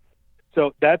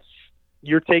so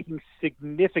you're taking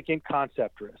significant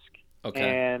concept risk. Okay.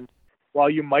 And while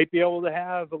you might be able to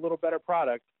have a little better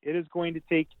product, it is going to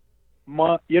take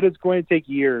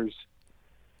years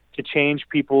to change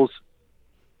people's,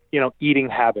 eating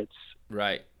habits.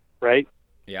 Right. Right?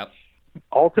 Yep.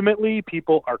 Ultimately,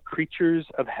 people are creatures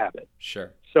of habit.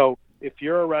 Sure. So if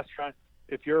you're a restaurant,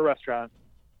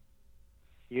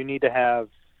 you need to have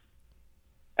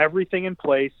everything in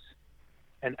place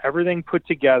and everything put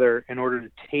together in order to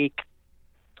take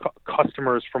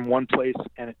customers from one place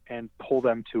and pull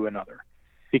them to another,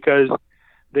 because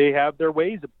they have their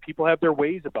ways. People have their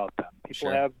ways about them. People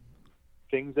Sure. have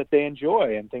things that they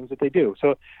enjoy and things that they do.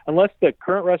 So unless the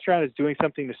current restaurant is doing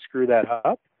something to screw that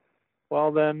up,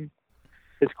 well, then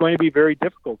it's going to be very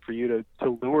difficult for you to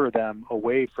lure them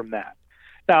away from that.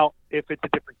 Now, if it's a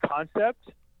different concept,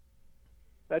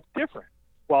 that's different.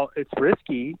 Well, it's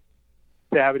risky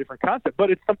to have a different concept, but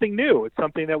it's something new. It's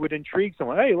something that would intrigue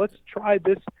someone. Hey, let's try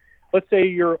this. Let's say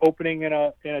you're opening in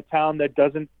a town that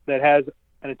has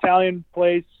an Italian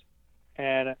place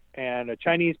and a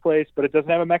Chinese place, but it doesn't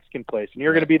have a Mexican place, and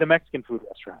you're going to be the Mexican food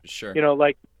restaurant. Sure.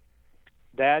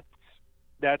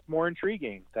 That's more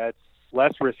intriguing. That's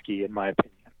less risky, in my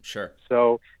opinion. Sure.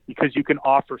 So because you can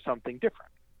offer something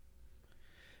different.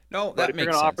 No, but that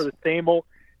makes sense.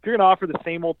 If you're going to offer the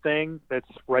same old thing that's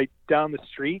right down the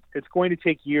street, it's going to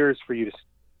take years for you to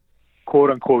quote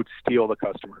unquote steal the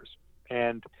customers,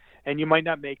 and you might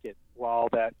not make it while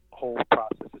that whole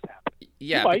process is happening.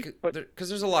 Yeah, because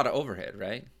there's a lot of overhead,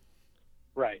 right?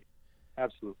 Right.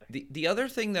 Absolutely. The other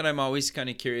thing that I'm always kind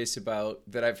of curious about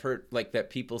that I've heard, like, that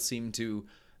people seem to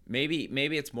maybe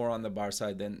it's more on the bar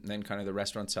side than kind of the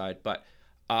restaurant side, but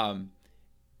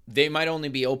they might only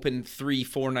be open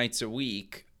 3-4 nights a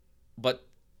week, but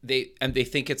they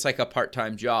think it's like a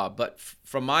part-time job. But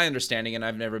from my understanding, and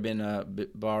I've never been a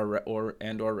bar or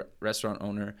restaurant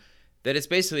owner, that it's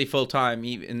basically full-time.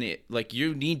 Even like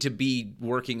you need to be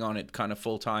working on it kind of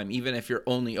full-time, even if you're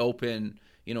only open,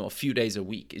 a few days a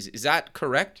week. Is that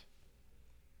correct?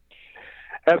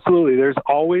 Absolutely. There's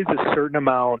always a certain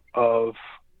amount of,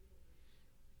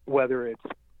 whether it's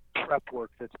prep work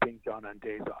that's being done on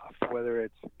days off, whether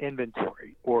it's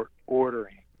inventory or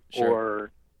ordering, Sure.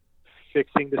 or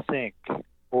fixing the sink,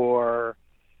 or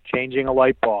changing a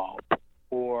light bulb,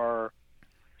 or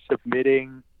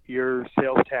submitting your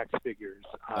sales tax figures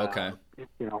Okay.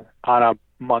 On a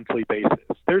monthly basis.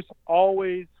 There's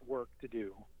always work to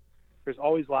do. There's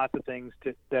always lots of things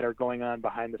that are going on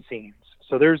behind the scenes.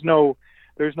 So there's no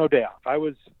day off. I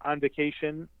was on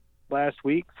vacation last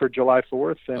week for July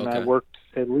 4th, and Okay. I worked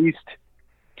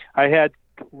I had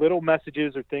little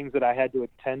messages or things that I had to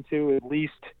attend to at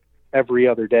least every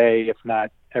other day, if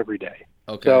not every day.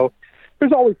 Okay. So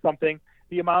there's always something.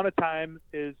 The amount of time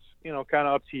is, kind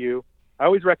of up to you. I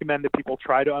always recommend that people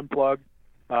try to unplug.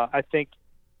 I think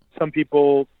some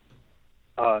people,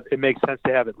 it makes sense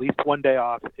to have at least one day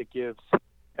off. It gives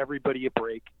everybody a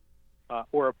break,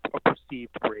 or a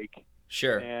perceived break.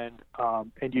 Sure. And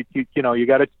you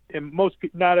got to, and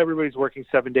not everybody's working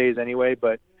 7 days anyway,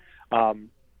 but,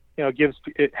 gives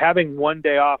having one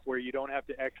day off where you don't have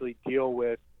to actually deal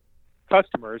with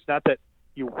customers. Not that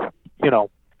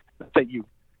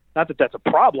that's a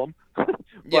problem. But,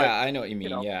 yeah, I know what you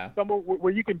mean. Yeah. Somewhere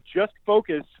where you can just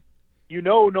focus,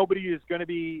 nobody is going to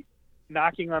be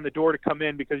knocking on the door to come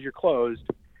in because you're closed.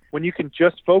 When you can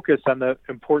just focus on the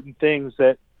important things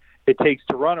that it takes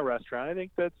to run a restaurant, I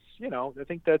think that's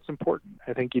important.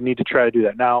 I think you need to try to do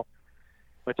that. Now,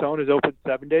 Matone is open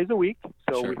 7 days a week,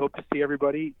 so Sure. we hope to see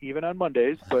everybody even on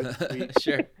Mondays. But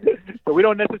Sure. but we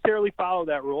don't necessarily follow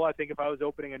that rule. I think if I was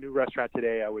opening a new restaurant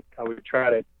today, I would try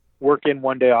to work in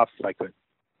one day off if I could.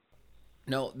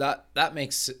 No, that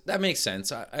makes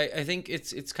sense. I think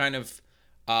it's kind of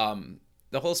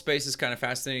the whole space is kind of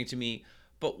fascinating to me,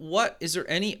 But what is there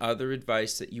any other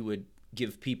advice that you would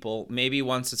give people maybe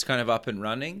once it's kind of up and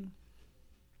running?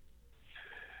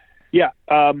 Yeah.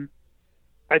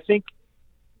 I think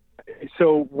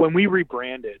so. When we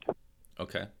rebranded,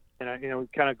 Okay. and we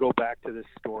kind of go back to this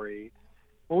story.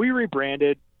 When we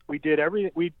rebranded, we did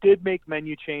everything. We did make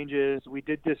menu changes. We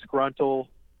did disgruntle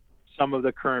some of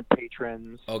the current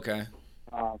patrons. Okay.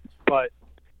 But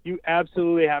you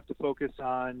absolutely have to focus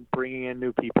on bringing in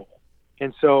new people.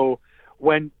 And so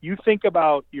when you think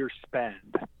about your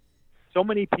spend, so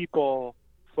many people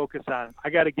focus on, I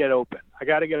got to get open. I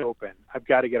got to get open. I've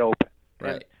got to get open.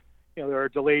 Right. And, there are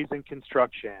delays in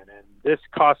construction, and this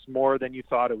costs more than you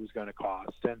thought it was going to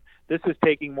cost. And this is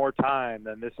taking more time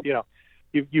than this,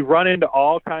 you run into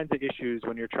all kinds of issues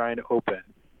when you're trying to open.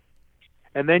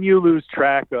 And then you lose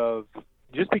track of,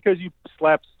 just because you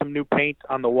slap some new paint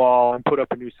on the wall and put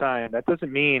up a new sign, that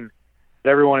doesn't mean that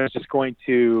everyone is just going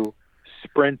to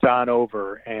sprint on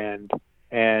over and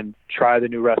try the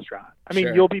new restaurant. I mean,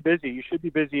 Sure. You'll be busy. You should be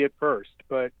busy at first,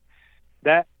 but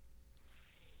that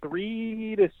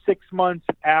 3 to 6 months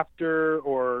after,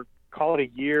 or call it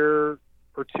a year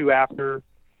or two after,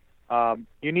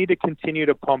 you need to continue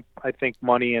to pump, I think,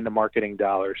 money into marketing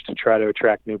dollars to try to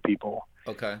attract new people.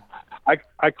 Okay.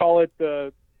 I call it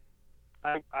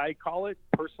I call it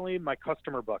personally my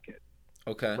customer bucket.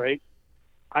 Okay. Right?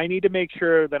 I need to make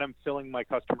sure that I'm filling my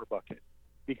customer bucket,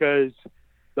 because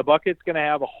the bucket's going to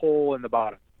have a hole in the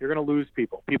bottom. You're going to lose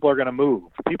people. People are going to move.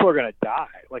 People are going to die.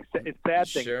 Like, it's bad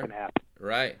things Sure. can happen.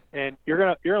 Right. And you're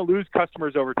going to lose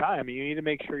customers over time. And you need to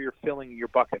make sure you're filling your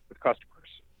bucket with customers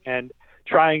and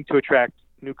trying to attract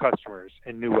new customers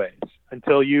in new ways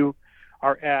until you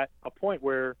are at a point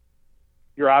where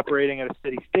you're operating at a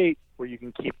steady state where you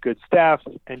can keep good staff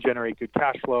and generate good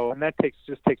cash flow. And that takes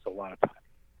a lot of time.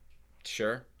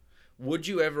 Sure. Would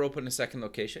you ever open a second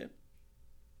location?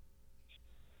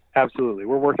 Absolutely.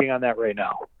 We're working on that right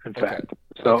now, in fact.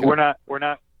 So Okay.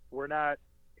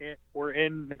 we're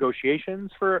in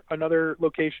negotiations for another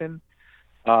location.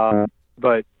 I've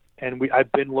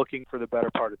been looking for the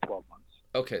better part of 12 months.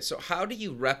 Okay. So how do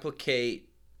you replicate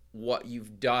what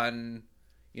you've done,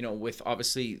 with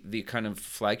obviously the kind of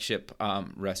flagship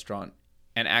restaurant,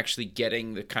 and actually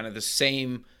getting the kind of the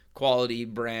same quality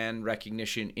brand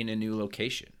recognition in a new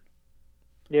location?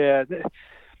 Yeah,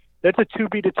 that's a to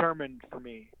be determined for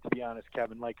me, to be honest,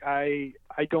 Kevin. Like, I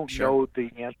don't Sure. know the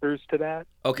answers to that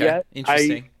Okay. yet.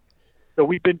 Interesting. So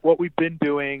what we've been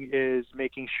doing is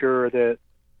making sure that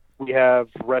we have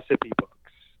recipe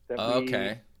books, that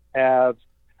Okay. we have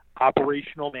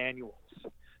operational manuals,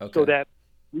 Okay. so that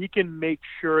we can make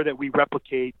sure that we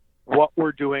replicate what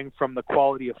we're doing from the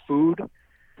quality of food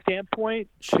standpoint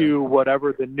Sure. to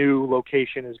whatever the new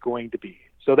location is going to be.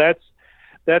 So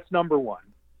that's number one.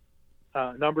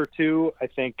 Number two, I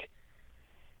think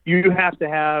you have to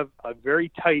have a very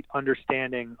tight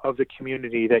understanding of the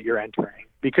community that you're entering,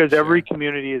 because every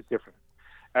community is different.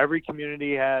 Every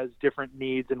community has different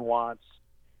needs and wants.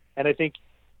 And I think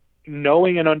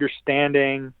knowing and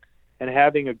understanding and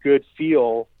having a good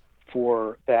feel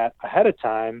for that ahead of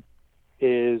time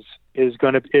is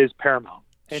paramount.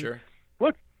 And Sure.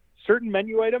 look, certain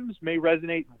menu items may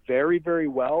resonate very, very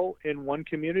well in one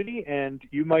community, and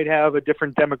you might have a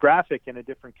different demographic in a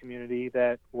different community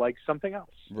that likes something else.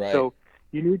 Right. So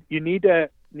you need to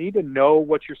know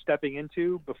what you're stepping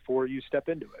into before you step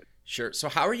into it. Sure. So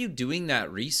how are you doing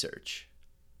that research?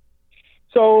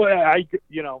 So I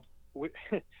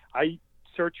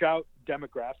search out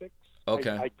demographics.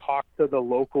 Okay. I talk to the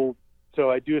local. So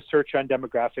I do a search on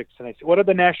demographics, and I say, what are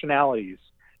the nationalities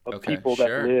of people that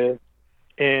sure. live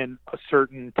in a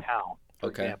certain town, for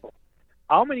example?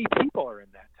 How many people are in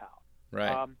that town?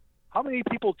 Right. How many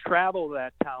people travel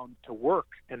that town to work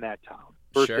in that town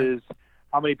versus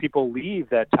how many people leave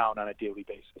that town on a daily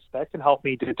basis? That can help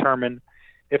me determine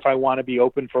if I want to be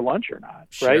open for lunch or not,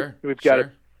 right?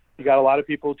 You got a lot of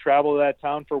people travel to that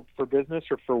town for business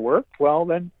or for work. Well,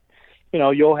 then,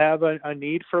 you'll have a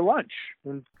need for lunch.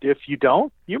 And if you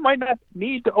don't, you might not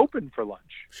need to open for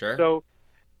lunch. Sure. So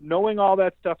knowing all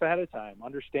that stuff ahead of time,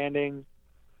 understanding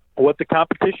what the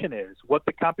competition is, what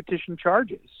the competition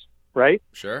charges, right?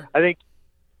 Sure. I think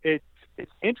it's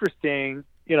interesting.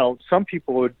 Some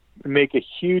people would make a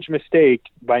huge mistake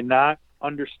by not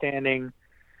understanding,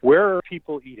 where are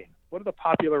people eating? What are the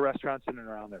popular restaurants in and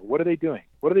around there? What are they doing?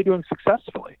 What are they doing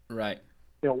successfully? Right.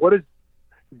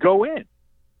 Go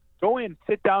in,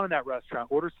 sit down in that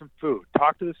restaurant, order some food,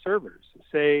 talk to the servers,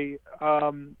 say,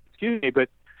 excuse me, but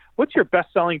what's your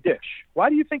best-selling dish? Why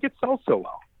do you think it sells so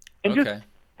well? And just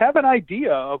have an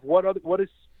idea of what is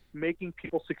making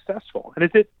people successful. And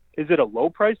is is it a low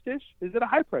price dish? Is it a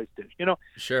high price dish?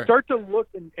 Sure. Start to look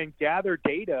and gather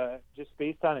data just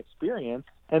based on experience,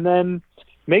 and then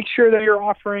make sure that you're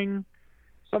offering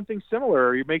something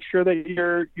similar. You make sure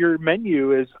that your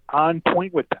menu is on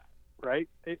point with that, right?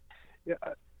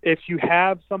 If you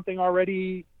have something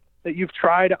already that you've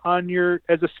tried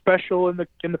as a special in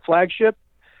the flagship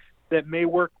that may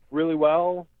work really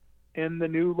well in the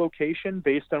new location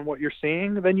based on what you're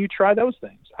seeing, then you try those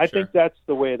things. I think that's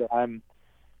the way that I'm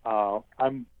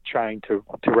trying to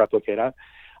replicate.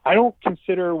 I don't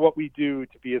consider what we do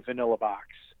to be a vanilla box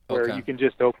where you can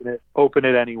just open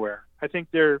it anywhere. I think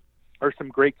there are some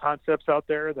great concepts out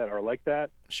there that are like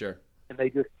that. Sure. And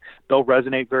they'll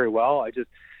resonate very well.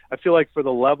 I feel like for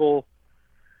the level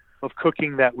of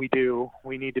cooking that we do,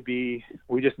 we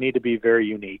just need to be very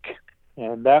unique.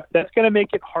 And that's going to make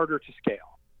it harder to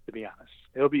scale, to be honest.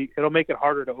 It'll make it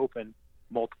harder to open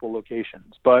multiple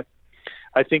locations, but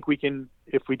I think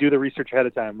if we do the research ahead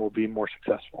of time, we'll be more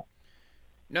successful.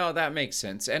 No, that makes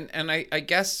sense. And I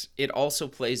guess it also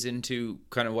plays into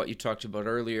kind of what you talked about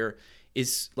earlier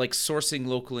is like sourcing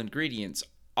local ingredients.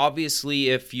 Obviously,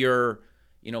 if you're,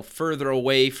 further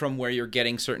away from where you're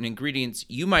getting certain ingredients,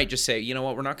 you might just say, you know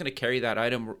what, we're not going to carry that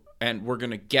item and we're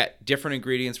going to get different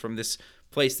ingredients from this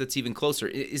place that's even closer.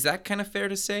 Is that kind of fair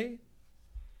to say?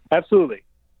 Absolutely.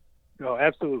 No,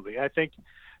 absolutely. I think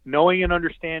knowing and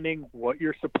understanding what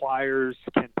your suppliers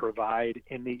can provide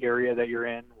in the area that you're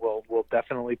in will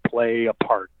definitely play a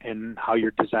part in how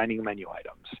you're designing menu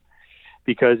items.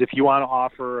 Because if you want to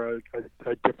offer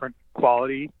a different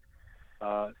quality,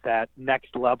 that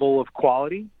next level of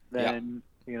quality, then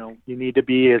you need to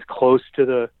be as close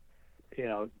to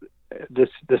the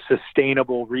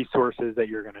sustainable resources that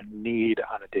you're going to need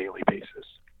on a daily basis.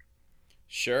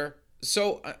 Sure.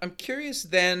 So I'm curious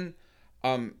then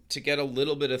to get a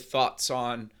little bit of thoughts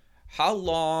on how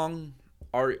long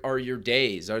are your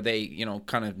days? Are they,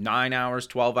 kind of 9 hours,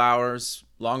 12 hours,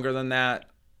 longer than that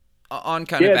on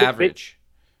kind of average?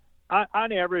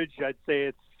 On average, I'd say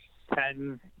it's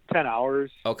 10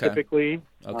 hours typically.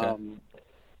 Okay.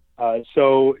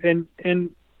 So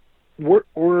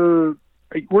we're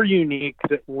unique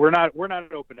that we're not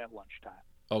open at lunchtime.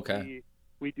 Okay.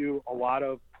 We do a lot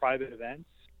of private events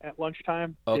at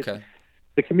lunchtime. Okay.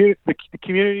 The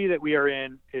community that we are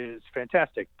in is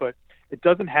fantastic, but it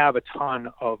doesn't have a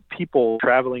ton of people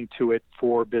traveling to it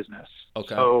for business.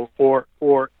 Okay. So, or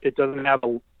it doesn't have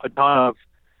a ton of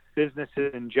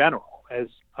businesses in general, as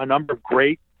a number of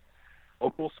great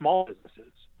local small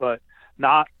businesses, but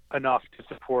not enough to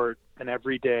support an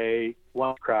everyday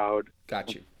lunch crowd.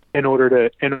 Got you. In order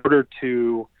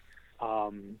to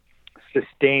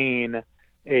sustain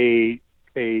the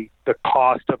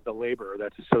cost of the labor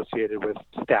that's associated with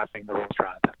staffing the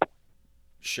restaurant at that point.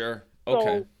 Sure.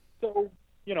 Okay. So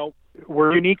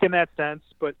we're unique in that sense,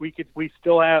 but we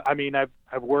still have. I mean, I've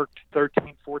worked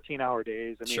 13, 14-hour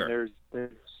days. I mean, sure.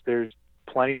 there's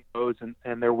plenty of those,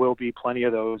 and there will be plenty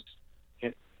of those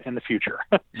in the future.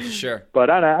 Sure. But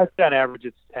on average,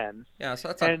 it's 10. Yeah, so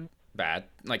that's not bad.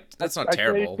 Like, that's not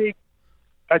terrible.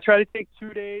 I try to take 2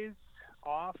 days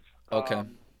off. Okay.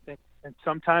 And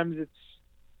sometimes it's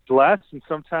less, and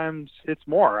sometimes it's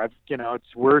more.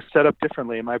 We're set up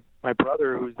differently. My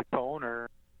brother, who's the co-owner,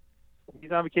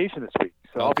 he's on vacation this week,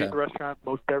 so I'll be at the restaurant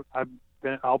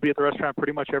I'll be at the restaurant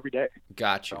pretty much every day.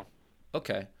 Gotcha. So.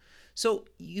 Okay. So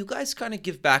you guys kind of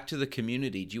give back to the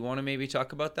community. Do you want to maybe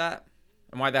talk about that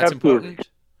and why that's Absolutely. important?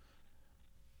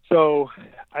 So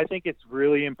I think it's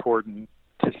really important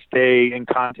to stay in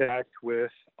contact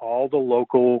with all the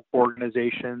local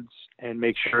organizations and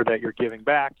make sure that you're giving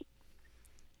back.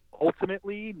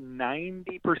 Ultimately,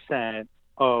 90%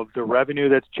 of the revenue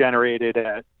that's generated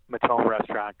at Matone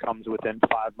Restaurant comes within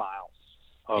 5 miles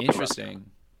of Interesting.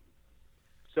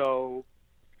 So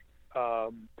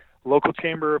local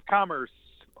chamber of commerce,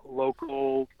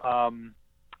 local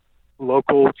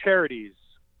charities,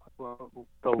 the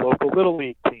local Little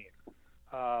League team.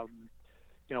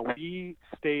 We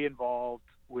stay involved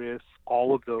with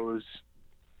all of those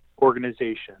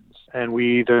organizations, and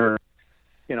we either,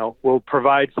 we'll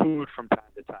provide food from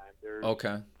time to time.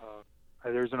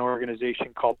 There's an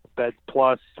organization called Beds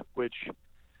Plus, which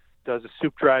does a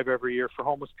soup drive every year for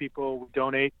homeless people. We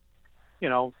donate,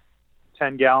 10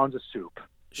 gallons of soup.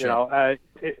 Sure.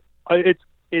 We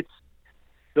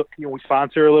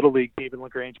sponsor a Little League team in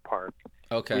LaGrange Park.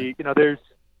 Okay. There's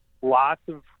lots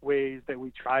of ways that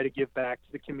we try to give back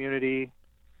to the community.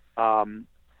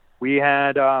 We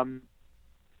had a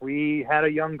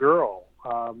young girl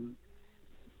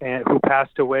who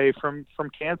passed away from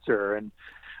cancer, and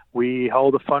we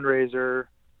held a fundraiser,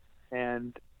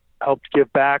 and helped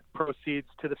give back proceeds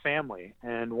to the family.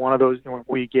 And one of those,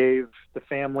 we gave the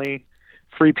family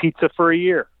free pizza for a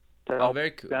year. Oh,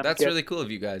 very cool. That's really cool of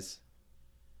you guys.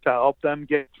 To help them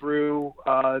get through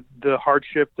the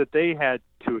hardship that they had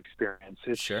to experience.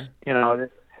 Sure.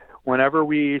 Whenever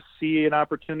we see an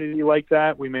opportunity like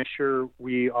that, we make sure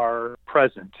we are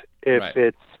present. If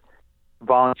it's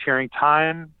volunteering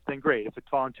time, then great. If it's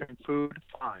volunteering food,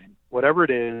 fine. Whatever it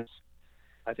is,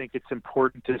 I think it's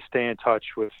important to stay in touch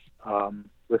with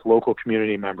local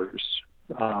community members,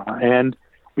 and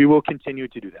we will continue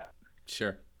to do that.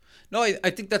 Sure. No, I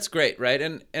think that's great,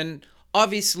 right? And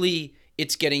obviously,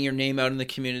 it's getting your name out in the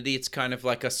community. It's kind of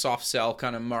like a soft sell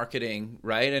kind of marketing,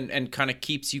 right? And kind of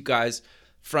keeps you guys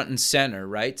front and center,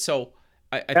 right? So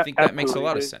I think that makes a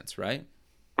lot of sense, right?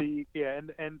 People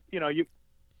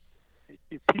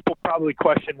probably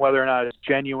question whether or not it's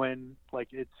genuine. Like,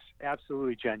 it's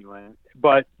absolutely genuine,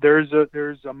 but there's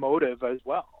a motive as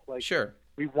well. Like, sure,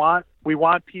 we want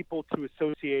people to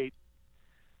associate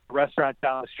a restaurant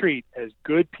down the street as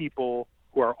good people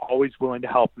who are always willing to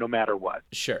help no matter what.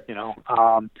 Sure.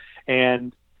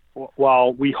 And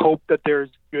while we hope that there's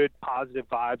good positive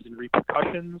vibes and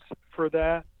repercussions for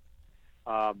that,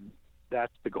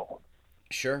 that's the goal.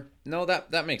 Sure. No,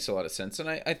 that makes a lot of sense. And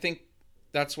I think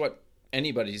that's what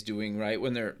anybody's doing, right?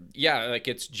 When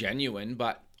it's genuine,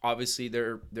 but obviously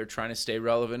they're trying to stay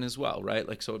relevant as well, right?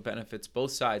 Like, so it benefits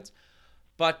both sides.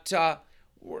 But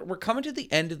we're coming to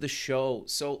the end of the show,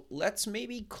 so let's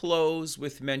maybe close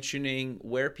with mentioning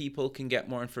where people can get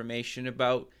more information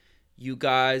about you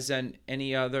guys and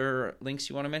any other links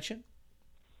you want to mention.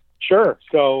 Sure.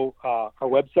 So our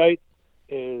website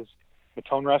is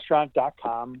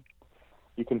matonerestaurant.com.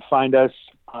 You can find us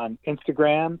on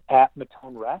Instagram at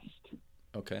Matone Rest.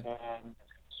 Okay. And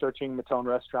searching Matone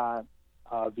Restaurant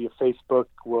via Facebook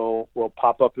will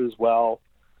pop up as well.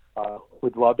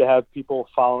 We'd love to have people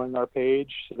following our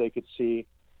page so they could see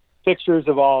pictures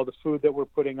of all the food that we're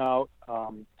putting out.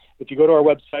 If you go to our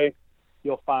website,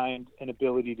 you'll find an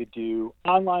ability to do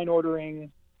online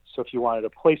ordering. So if you wanted to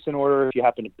place an order, if you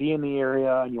happen to be in the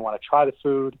area and you want to try the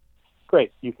food,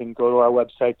 great. You can go to our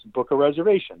website to book a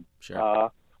reservation.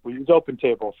 Sure. We use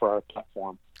OpenTable for our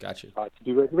platform. Gotcha. To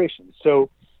do reservations.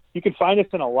 So you can find us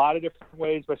in a lot of different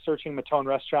ways by searching Matone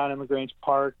Restaurant in LaGrange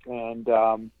Park.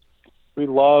 And we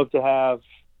love to have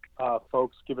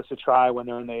folks give us a try when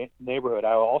they're in the neighborhood.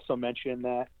 I will also mention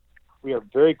that we are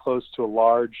very close to a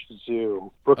large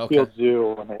zoo, Brookfield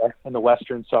Zoo, in the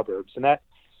western suburbs. And that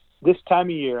this time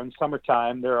of year, in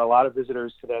summertime, there are a lot of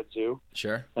visitors to that zoo.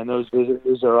 Sure. And those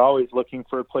visitors are always looking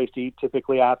for a place to eat,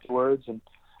 typically afterwards. And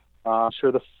I'm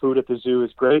sure the food at the zoo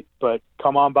is great, but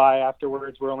come on by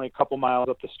afterwards. We're only a couple miles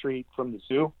up the street from the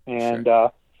zoo, and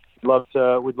sure.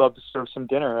 We'd love to serve some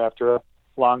dinner after a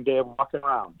long day of walking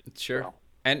around. Sure. So.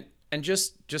 And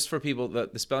just for people,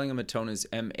 the spelling of Matone is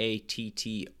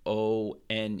Mattone,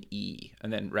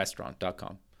 and then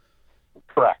restaurant.com.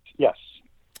 Correct. Yes.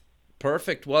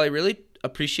 Perfect. Well, I really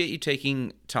appreciate you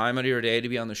taking time out of your day to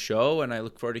be on the show, and I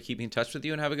look forward to keeping in touch with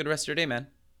you, and have a good rest of your day, man.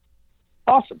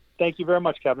 Awesome. Thank you very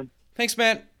much, Kevin. Thanks,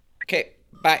 man. Okay,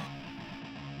 bye.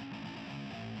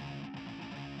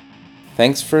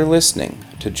 Thanks for listening.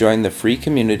 To join the free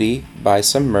community, buy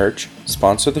some merch,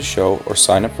 sponsor the show, or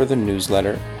sign up for the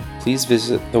newsletter, please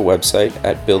visit the website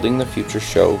at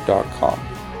buildingthefutureshow.com.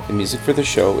 The music for the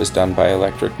show is done by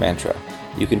Electric Mantra.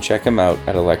 You can check them out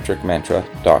at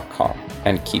electricmantra.com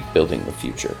and keep building the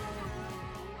future.